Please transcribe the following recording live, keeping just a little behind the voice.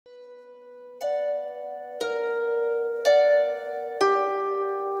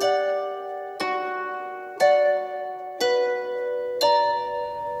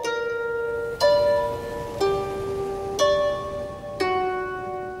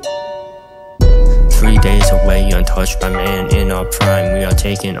days away, untouched by man. In our prime, we are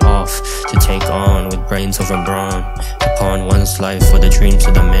taking off to take on with brains over brawn. Upon one's life for the dreams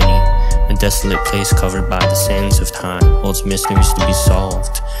of the many. A desolate place covered by the sands of time holds mysteries to be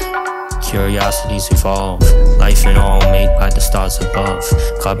solved. Curiosities evolve, life and all made by the stars above.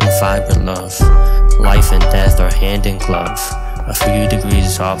 Carbon fiber love, life and death are hand in glove. A few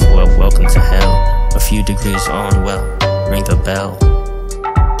degrees off, well, welcome to hell. A few degrees on, well, ring the bell.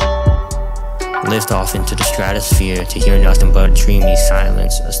 Lift off into the stratosphere to hear nothing but dreamy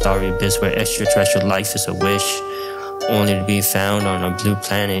silence. A starry abyss where extra-terrestrial life is a wish, only to be found on a blue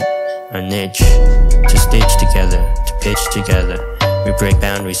planet. A niche to stitch together, to pitch together. We break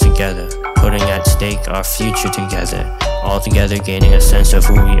boundaries together, putting at stake our future together. All together gaining a sense of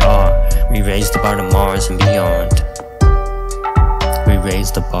who we are. We raise the bar to Mars and beyond. We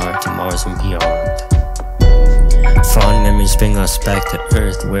raise the bar to Mars and beyond. Fond memories bring us back to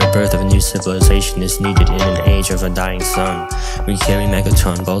Earth, where birth of a new civilization is needed in an age of a dying sun. We carry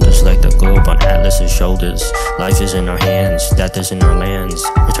megaton boulders like the globe on Atlas's shoulders. Life is in our hands, death is in our lands.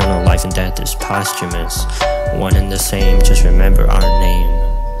 Eternal life and death is posthumous. One and the same, just remember our name.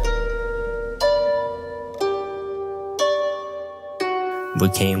 We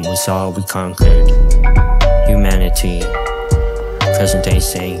came, we saw, we conquered. Humanity, present day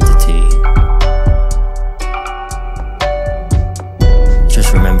sanctity.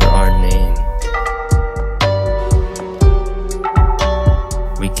 Just remember our name.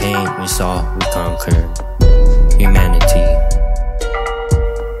 We came, we saw, we conquered. Humanity,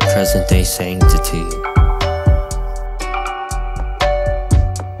 present day sanctity.